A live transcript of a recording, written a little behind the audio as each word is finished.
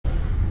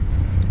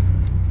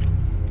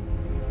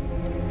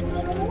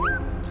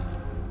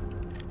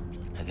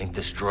think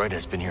this droid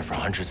has been here for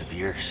hundreds of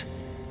years.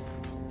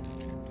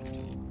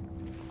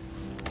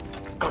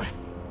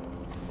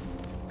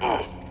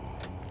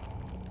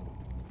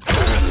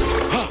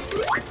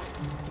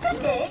 Good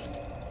day.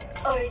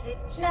 Or is it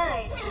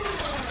night?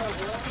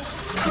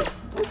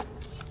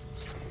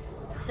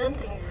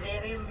 Something's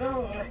very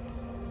wrong.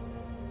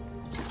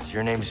 Is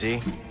your name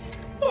Z?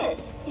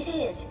 Yes, it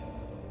is.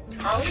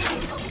 How is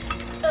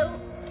it? Oh,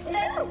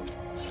 no!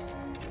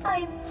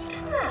 I'm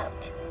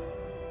trapped.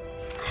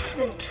 I've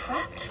been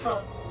trapped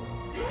for...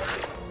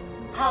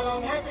 How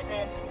long has it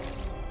been?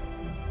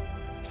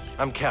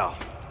 I'm Cal.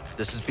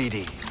 This is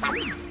BD.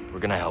 We're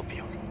gonna help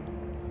you.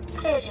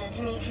 Pleasure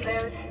to meet you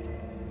both.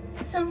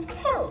 Some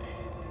help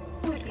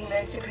would be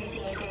most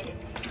appreciated.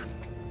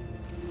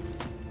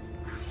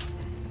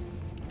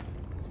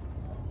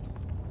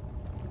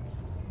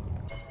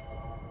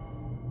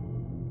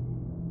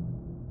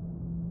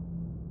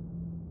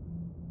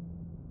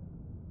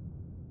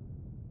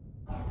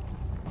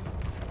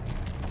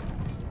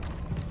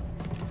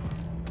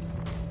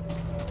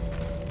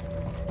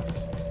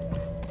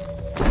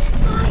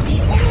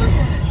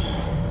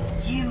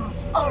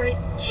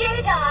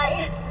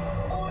 Jedi!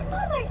 Or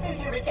are my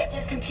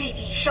photoreceptors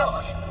completely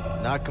shot?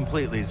 Not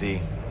completely,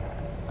 Z.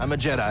 I'm a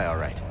Jedi, all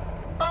right.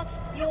 But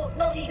you're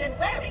not even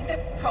wearing the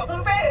proper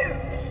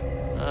robes!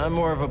 I'm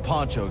more of a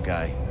poncho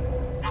guy.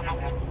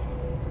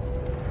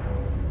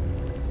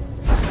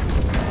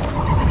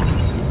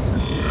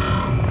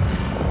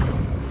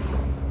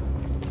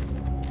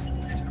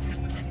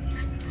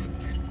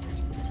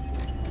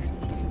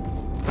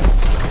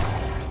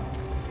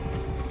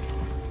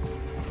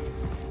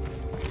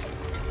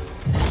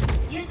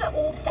 Use the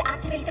orbs to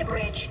activate the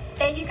bridge.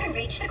 Then you can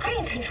reach the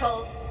crane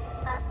controls.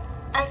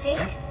 I think.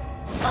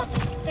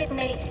 After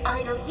many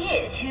idle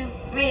years, who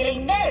really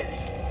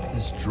knows?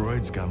 This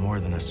droid's got more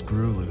than a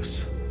screw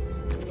loose.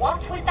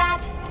 What was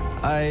that?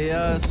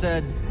 I,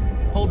 said,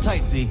 hold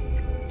tight, Z.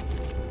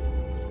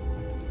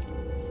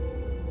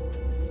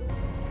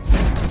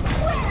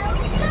 Well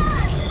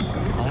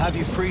done! I'll have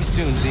you free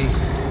soon, Z.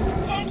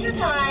 Take your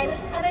time.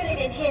 I've only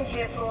been pinned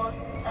here for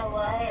a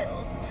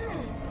while.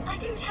 I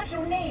don't have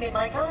your name in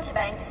my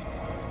databanks.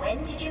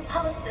 When did you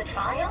pass the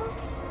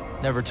trials?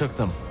 Never took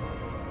them.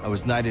 I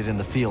was knighted in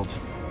the field.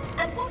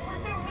 And what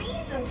was the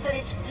reason for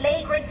this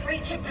flagrant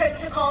breach of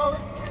protocol?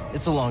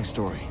 It's a long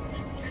story.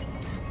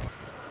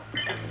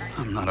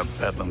 I'm not a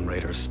Bedlam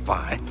Raider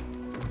spy.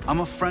 I'm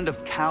a friend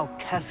of Cal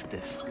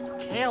Kestis.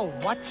 Cal,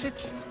 what's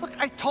it? Look,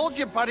 I told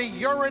you, buddy,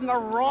 you're in the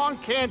wrong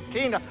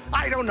cantina.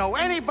 I don't know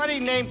anybody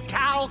named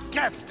Cal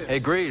Kestis. Hey,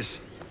 Grease.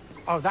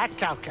 Oh, that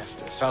Cal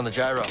Kestis. Found the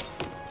gyro.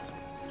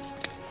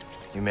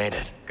 You made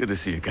it. Good to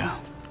see you, Cal.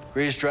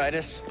 Grease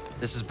Dridus,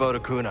 this is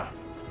Boda Kuna.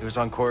 He was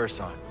on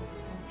Coruscant.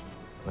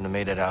 Wouldn't have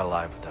made it out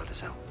alive without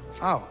his help.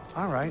 Oh,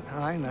 all right.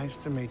 Hi, nice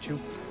to meet you.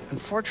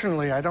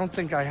 Unfortunately, I don't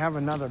think I have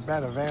another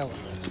bed available.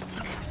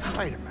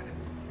 Wait a minute.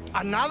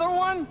 Another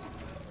one?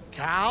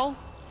 Cal,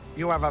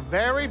 you have a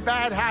very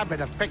bad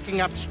habit of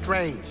picking up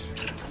strays.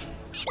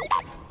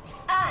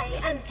 I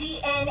am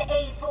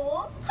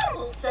ZNA4,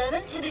 humble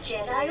servant to the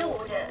Jedi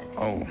Order.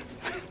 Oh,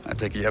 I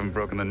take it you haven't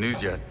broken the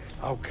news yet.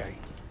 Okay.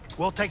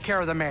 We'll take care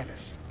of the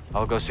madness.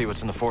 I'll go see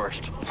what's in the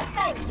forest.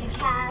 Thank you,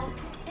 Cal.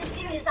 As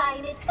soon as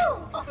I'm in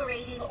full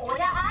operating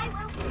order, I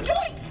will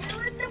join you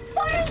at the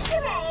forest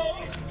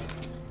array.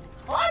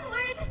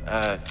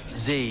 Onward!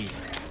 Z.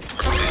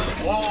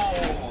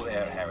 Whoa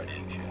there,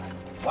 Heritage.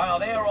 While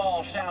they're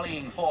all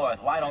sallying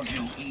forth, why don't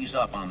you ease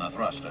up on the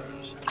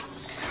thrusters?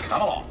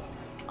 Come along.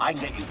 I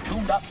can get you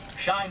tuned up,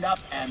 shined up,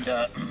 and,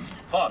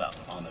 caught up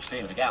on the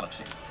state of the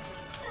galaxy.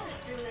 Oh,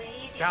 so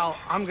easy. Cal,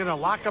 I'm gonna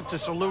lock up the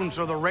saloon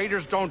so the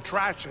raiders don't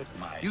trash it.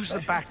 My Use the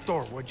pleasure. back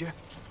door, would you?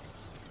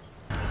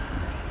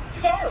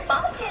 So,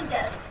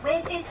 bartender,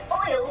 where's this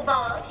oil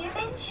bath you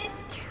mentioned?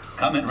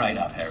 Coming right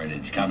up,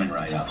 Heritage, coming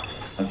right up.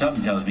 But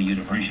something tells me you'd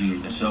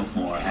appreciate the soap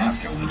more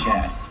after we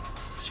chat.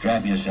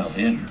 Strap yourself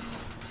in.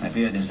 I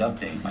fear this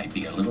update might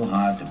be a little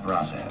hard to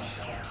process.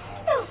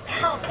 Oh,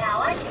 come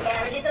now, I can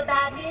bear a little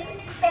bad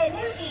news. Spare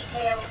no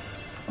detail.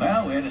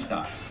 Well, where to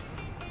start?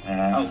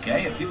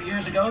 Okay, a few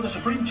years ago, the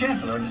Supreme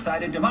Chancellor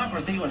decided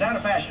democracy was out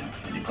of fashion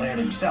and declared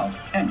himself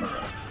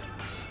emperor.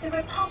 The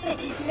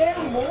Republic is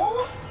no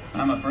more?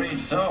 I'm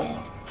afraid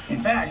so. In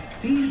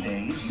fact, these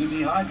days, you'd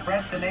be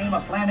hard-pressed to name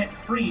a planet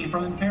free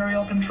from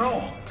Imperial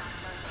control.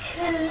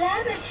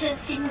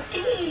 Calamitous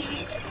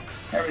indeed.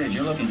 Heritage,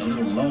 you're looking a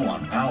little low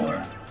on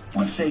power.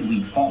 Let's say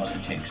we pause a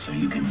tick so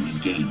you can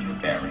regain your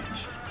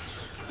bearings.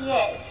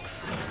 Yes,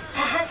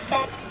 perhaps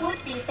that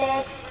would be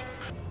best.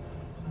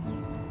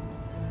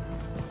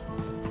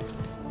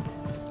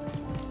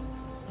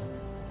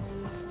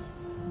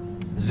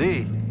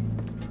 Z.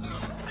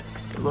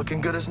 You're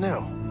looking good as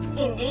new.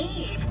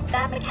 Indeed,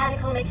 that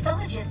mechanical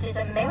mixologist is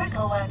a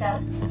miracle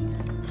worker.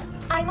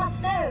 I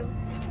must know,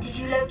 did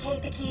you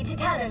locate the key to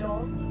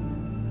Tanalor?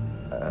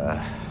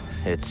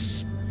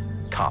 It's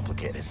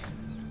complicated.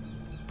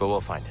 But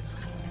we'll find it.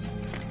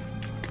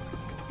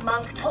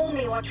 Monk told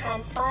me what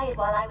transpired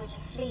while I was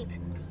asleep.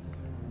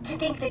 To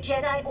think the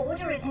Jedi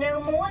Order is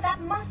no more, that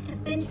must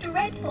have been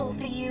dreadful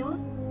for you.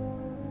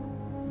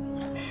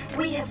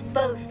 We have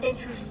both been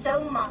through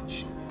so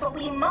much, but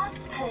we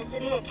must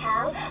persevere,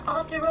 Cal.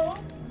 After all,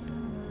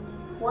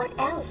 what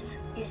else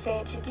is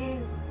there to do?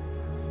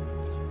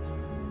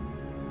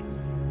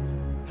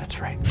 That's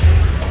right.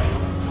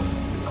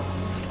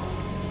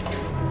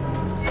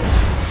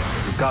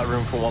 We've got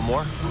room for one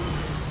more?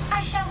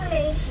 I shall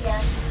remain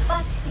here,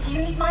 but if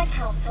you need my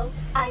counsel,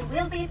 I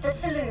will be at the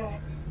saloon.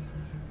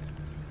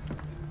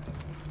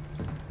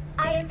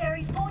 I am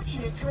very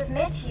fortunate to have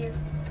met you,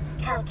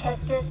 Cal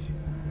Kestis.